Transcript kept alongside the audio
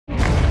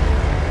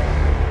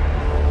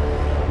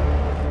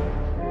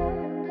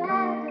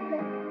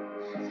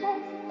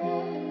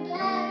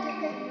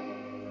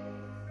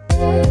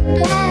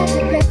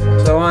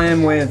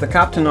am with the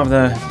captain of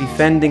the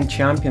defending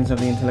champions of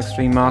the Intel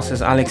Extreme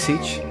Masters, Alexic,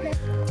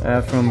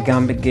 from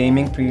Gambit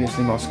Gaming,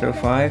 previously Moscow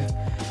 5.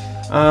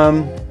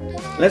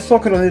 Let's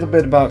talk a little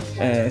bit about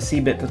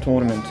CeBIT, the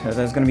tournament.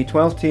 There's going to be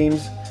 12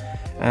 teams.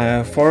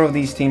 4 of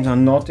these teams are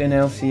not in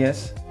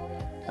LCS.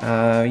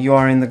 You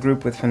are in the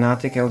group with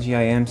Fnatic,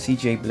 IEM,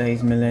 CJ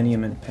Blaze,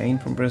 Millennium and Pain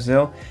from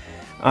Brazil.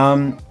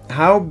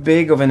 How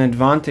big of an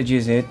advantage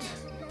is it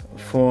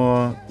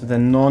for the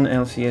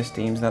non-LCS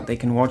teams that they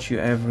can watch you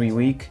every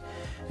week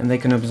and they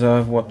can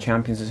observe what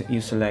champions you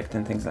select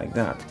and things like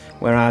that,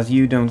 whereas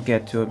you don't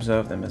get to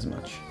observe them as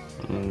much?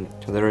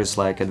 There is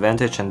like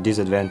advantage and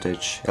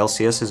disadvantage.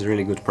 LCS is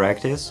really good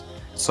practice,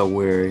 so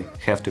we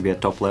have to be at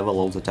top level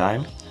all the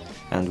time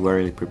and we're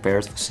really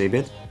prepared for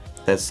CeBIT.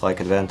 That's like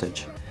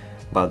advantage.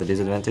 But the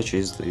disadvantage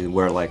is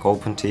we're like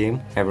open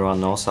team, everyone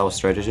knows our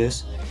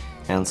strategies,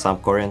 and some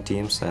Korean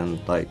teams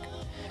and like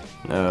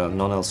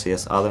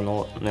non-LCS, other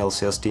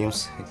non-LCS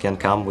teams can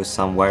come with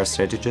some weird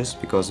strategies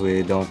because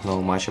we don't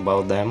know much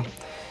about them,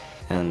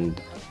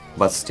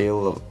 but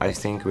still I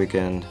think we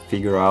can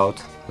figure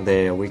out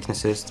their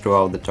weaknesses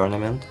throughout the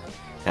tournament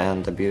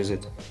and abuse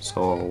it,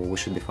 so we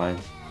should be fine.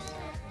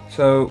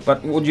 So,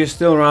 but would you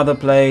still rather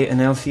play an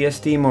LCS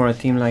team or a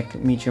team like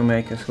Meteor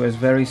Makers, who is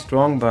very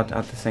strong but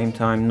at the same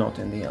time not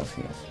in the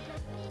LCS?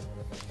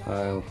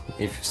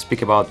 If you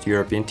speak about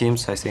European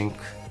teams, I think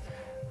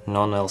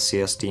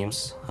non-LCS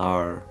teams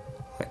are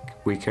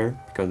like weaker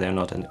because they're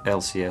not an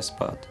LCS,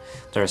 but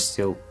there are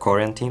still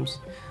Korean teams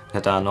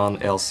that are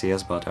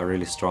non-LCS but are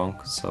really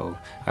strong. So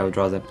I would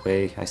rather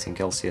play, I think,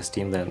 LCS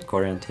team than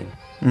Korean team.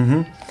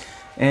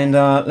 And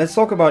let's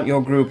talk about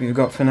your group. You've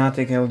got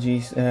Fnatic,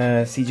 LG,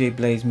 CJ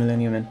Blaze,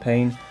 Millennium and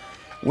Pain.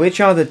 Which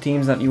are the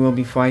teams that you will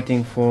be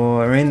fighting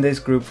for in this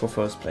group for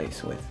first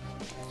place with?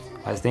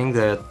 I think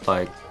that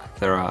like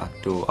there are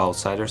 2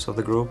 outsiders of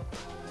the group,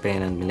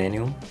 Pain and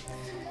Millennium,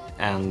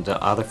 and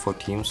the other 4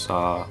 teams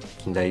are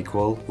kinda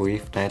equal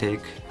with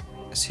Fnatic,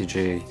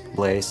 CJ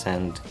Blaze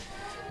and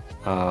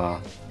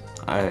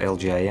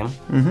LGIM.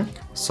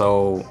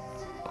 So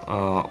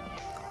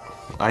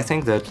I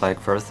think that like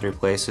first 3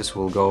 places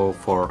will go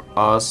for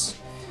us,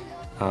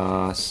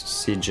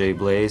 CJ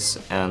Blaze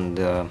and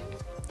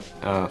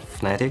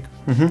Fnatic,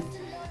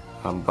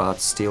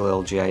 but still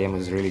LGIM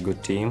is a really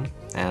good team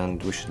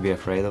and we should be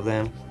afraid of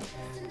them.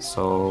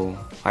 So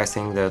I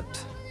think that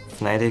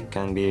Fnatic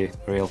can be a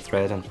real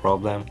threat and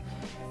problem,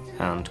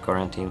 and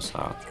Korean teams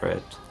are a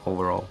threat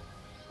overall.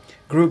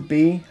 Group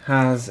B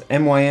has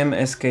MYM,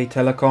 SK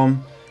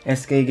Telecom,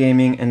 SK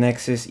Gaming,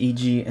 Nexus,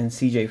 EG and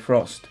CJ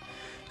Frost.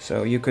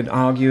 So you could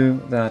argue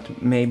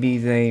that maybe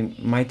they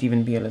might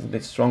even be a little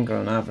bit stronger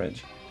on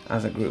average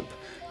as a group.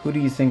 Who do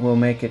you think will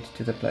make it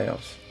to the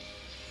playoffs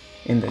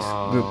in this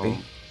Group B?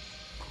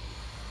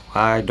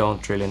 I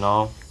don't really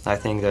know. I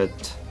think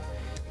that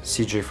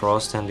CJ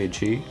Frost and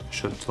EG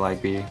should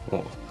like be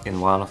in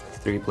one of the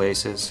 3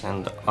 places,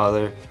 and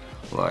other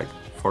like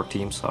 4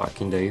 teams are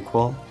kinda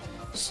equal.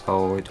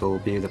 So it will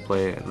be the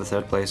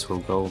 3rd place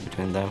will go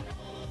between them.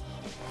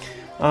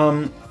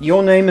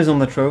 Your name is on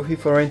the trophy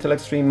for Intel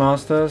Extreme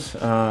Masters.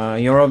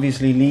 You're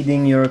obviously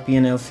leading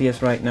European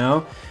LCS right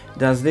now.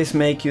 Does this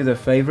make you the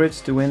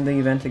favorites to win the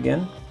event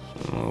again?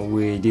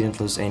 We didn't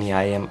lose any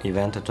IEM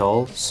event at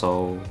all,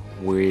 so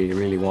we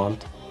really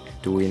want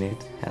to win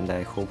it, and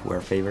I hope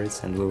we're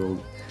favorites and we will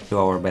do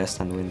our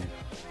best and win it.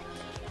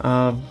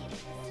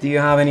 Do you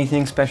have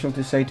anything special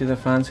to say to the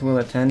fans who will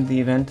attend the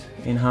event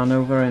in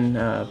Hanover and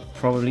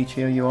probably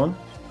cheer you on?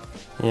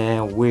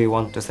 Yeah, we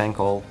want to thank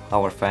all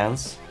our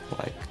fans,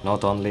 like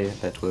not only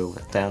that will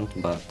attend,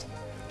 but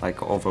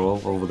like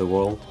overall over the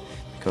world,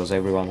 because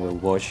everyone will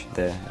watch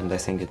and I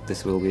think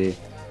this will be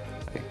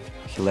a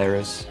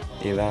hilarious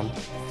event,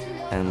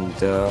 and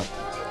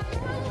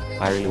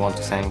I really want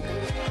to thank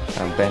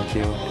BenQ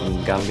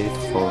and Gambit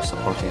for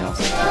supporting us.